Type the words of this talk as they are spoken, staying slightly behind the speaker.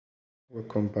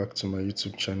Welcome back to my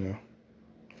YouTube channel.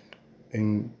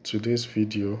 In today's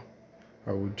video,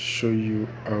 I would show you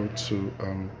how to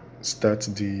start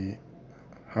the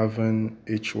Haven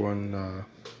H1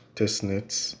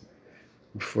 testnet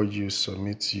before you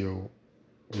submit your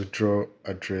withdrawal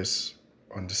address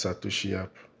on the Satoshi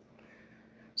app.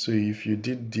 So if you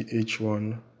did the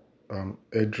H1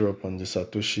 airdrop on the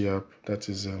Satoshi app, that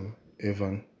is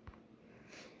Haven,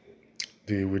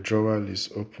 the withdrawal is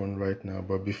open right now.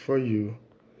 But before you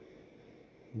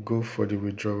go for the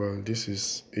withdrawal, this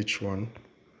is H1,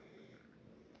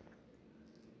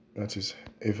 that is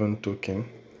Haven token.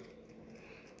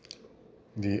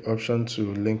 The option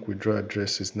to link withdrawal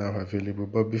address is now available,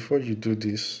 but before you do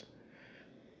this,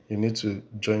 you need to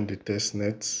join the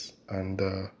testnet and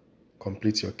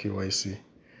complete your KYC.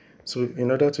 So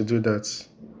in order to do that,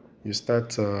 you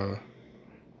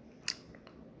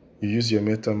use your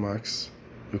Metamask.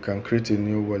 You can create a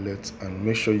new wallet and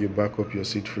make sure you back up your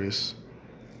seed phrase.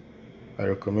 I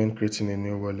recommend creating a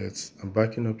new wallet and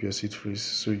backing up your seed phrase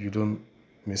so you don't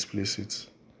misplace it.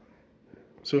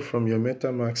 So from your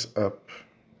Metamask app,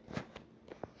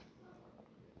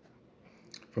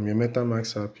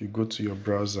 you go to your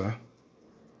browser.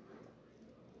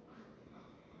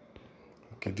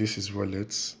 Okay, this is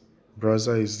wallets.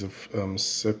 Browser is the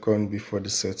second before the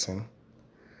setting.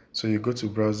 So you go to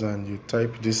browser and you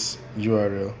type this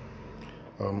URL.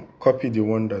 Copy the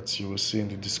one that you will see in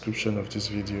the description of this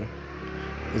video.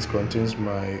 It contains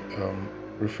my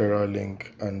referral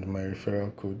link and my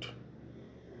referral code.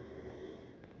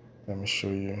 Let me show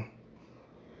you.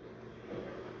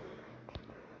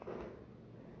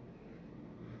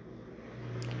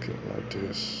 Okay, now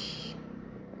this.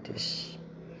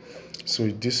 So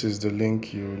this is the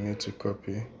link you need to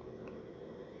copy.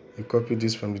 You copy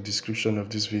this from the description of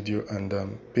this video and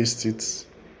paste it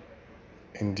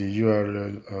in the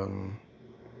URL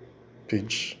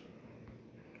page.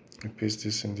 You paste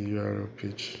this in the URL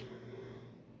page.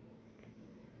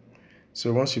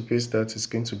 So once you paste that, it's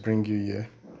going to bring you here.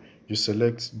 You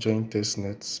select join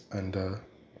testnet and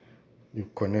you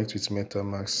connect with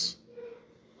Metamask.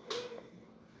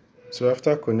 So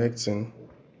after connecting,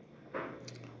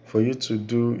 for you to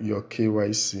do your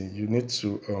KYC, you need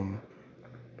to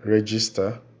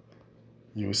register.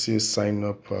 You will see a sign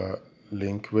up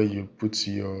link where you put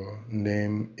your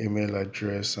name, email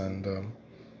address, and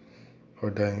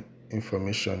other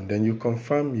information. Then you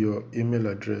confirm your email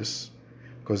address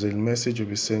because a message will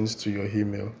be sent to your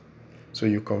email. So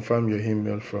you confirm your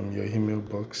email from your email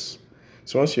box.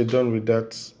 So once you're done with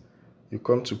that, you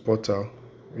come to portal,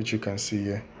 which you can see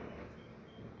here.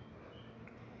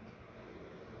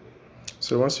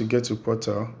 So once you get to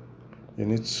portal, you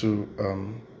need to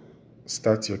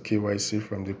start your KYC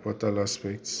from the portal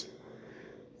aspects.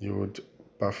 You would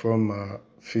perform a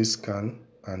face scan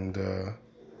and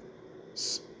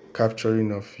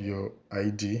capturing of your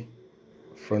ID,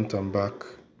 front and back.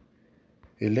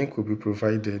 A link will be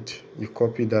provided. You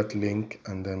copy that link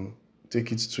and then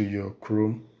take it to your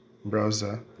Chrome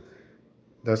browser.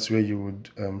 That's where you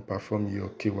would perform your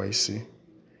KYC.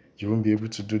 You won't be able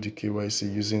to do the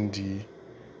KYC using the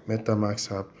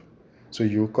Metamask app. So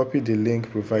you copy the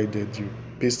link provided, you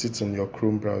paste it in your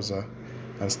Chrome browser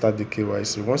and start the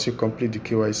KYC. Once you complete the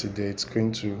KYC there, it's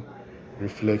going to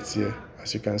reflect here.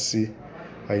 As you can see,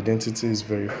 identity is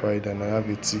verified and I have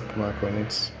a tick mark on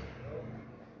it.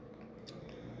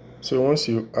 So once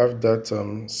you have that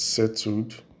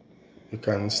settled, you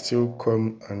can still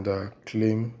come and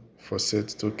claim for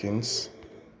set tokens.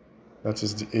 That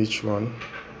is the H1.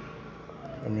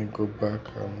 Let me go back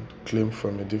and claim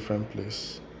from a different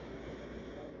place.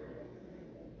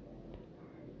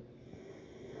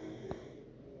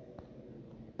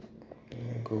 Let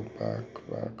me go back.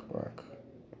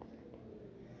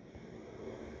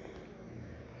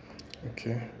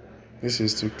 Okay, this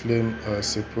is to claim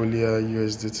Sepolia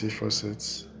USDT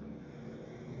faucets,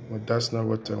 but that's not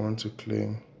what I want to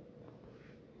claim.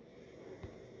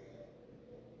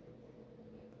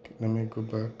 Okay, let me go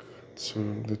back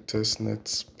to the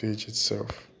testnet page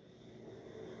itself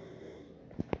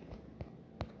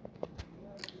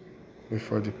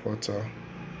before the portal.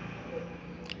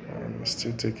 It's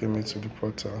still taking me to the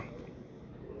portal.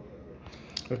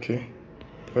 Okay,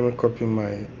 let me copy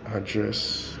my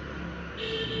address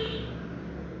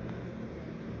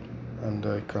and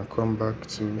I can come back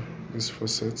to these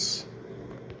faucets.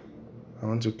 I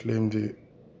want to claim the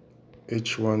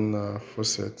H1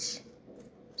 faucets.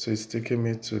 So it's taking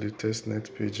me to the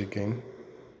testnet page again,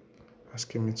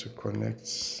 asking me to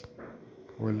connect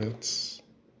wallets.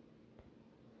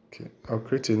 Okay, I'll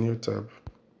create a new tab.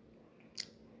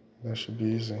 That should be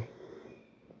easy.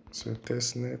 So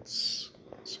testnet,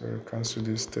 So cancel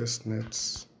this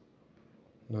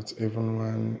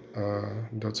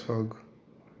testnet.haven1.org.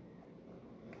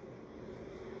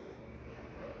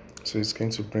 So it's going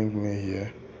to bring me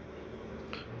here,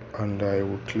 and I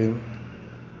will claim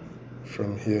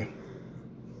from here.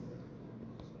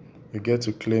 You get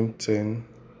to claim 10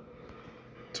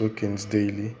 tokens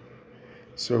daily.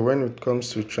 So when it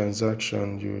comes to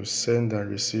transaction, you send and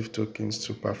receive tokens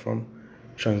to perform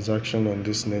transaction on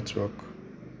this network.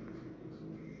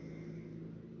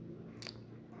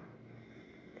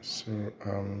 So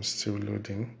I'm still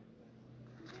loading.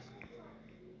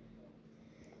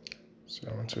 So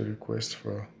I want to request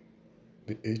for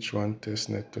the H1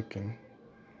 Testnet token.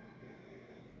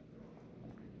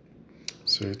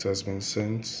 So it has been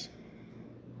sent,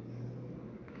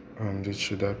 and it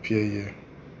should appear here.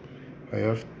 I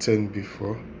have 10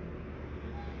 before.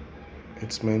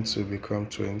 It's meant to become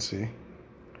 20.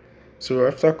 So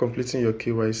after completing your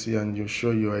KYC and you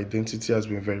show your identity has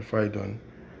been verified on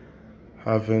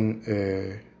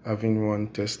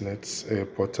Haven1 Testnet's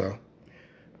portal,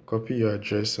 copy your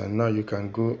address, and now you can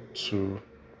go to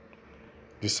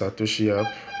the Satoshi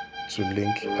app to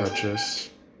link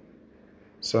address.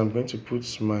 So I'm going to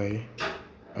put my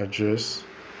address,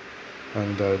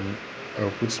 and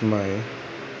I'll put my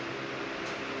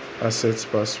assets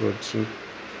password too,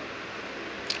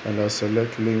 and I'll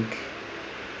select link,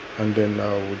 and then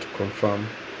I would confirm.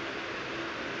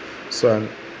 So an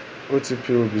OTP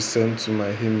will be sent to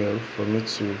my email for me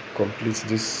to complete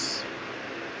this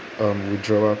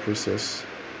withdrawal process.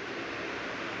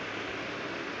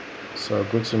 So I'll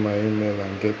go to my email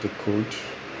and get the code,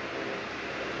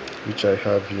 which I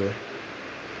have here.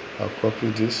 I'll copy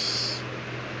this,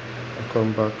 I'll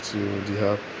come back to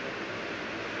the app,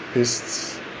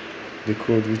 paste the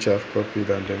code which I've copied,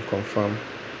 and then confirm.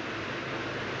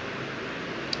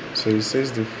 So it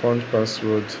says the fund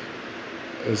password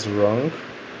is wrong.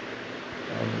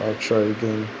 I'll try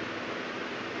again.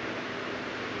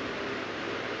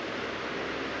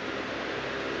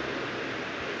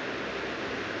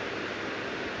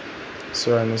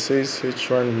 So and it says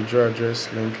H1 withdrawal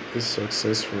address link is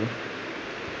successful.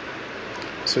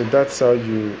 So that's how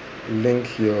you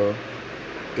link your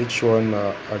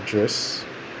H1 address,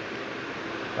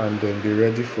 and then be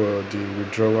ready for the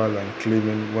withdrawal and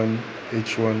claiming when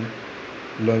H1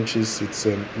 launches its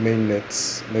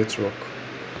mainnet network.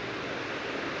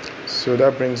 So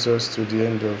that brings us to the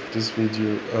end of this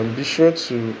video. Be sure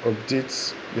to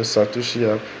update your Satoshi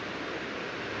app.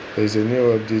 There is a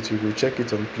new update. You could check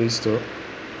it on Play Store,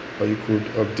 or you could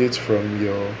update from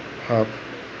your app.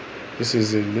 This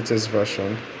is the latest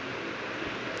version.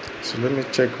 So let me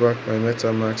check back my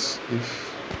Metamask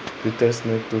if the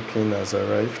testnet token has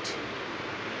arrived.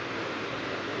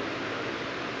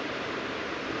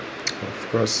 Of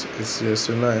course it's here.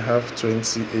 So now I have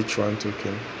 20 H1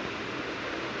 token.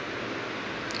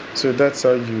 So that's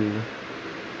how you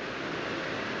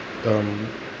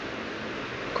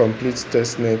complete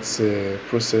testnet's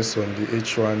process on the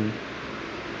H1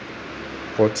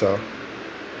 portal.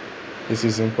 It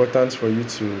is important for you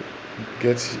to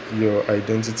get your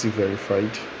identity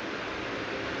verified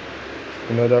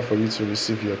in order for you to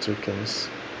receive your tokens.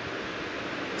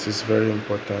 It is very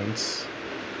important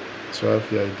to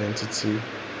have your identity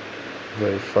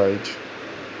verified.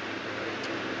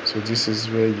 So this is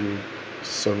where you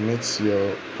submit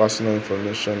your personal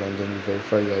information and then you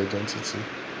verify your identity.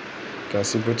 You can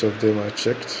see both of them are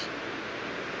checked.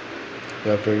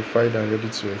 They are verified and ready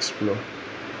to explore.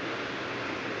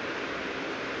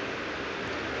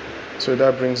 So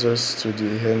that brings us to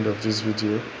the end of this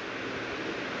video.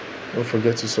 Don't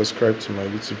forget to subscribe to my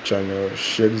YouTube channel,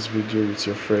 share this video with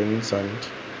your friends, and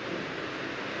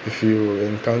if you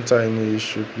encounter any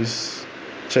issue, please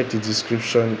check the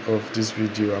description of this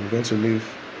video. I'm going to leave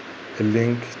a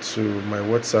link to my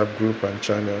WhatsApp group and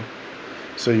channel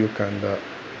so you can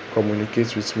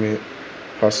communicate with me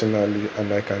personally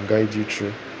and I can guide you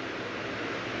through.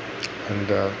 And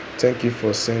thank you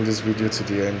for seeing this video to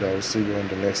the end. I will see you on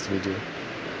the next video.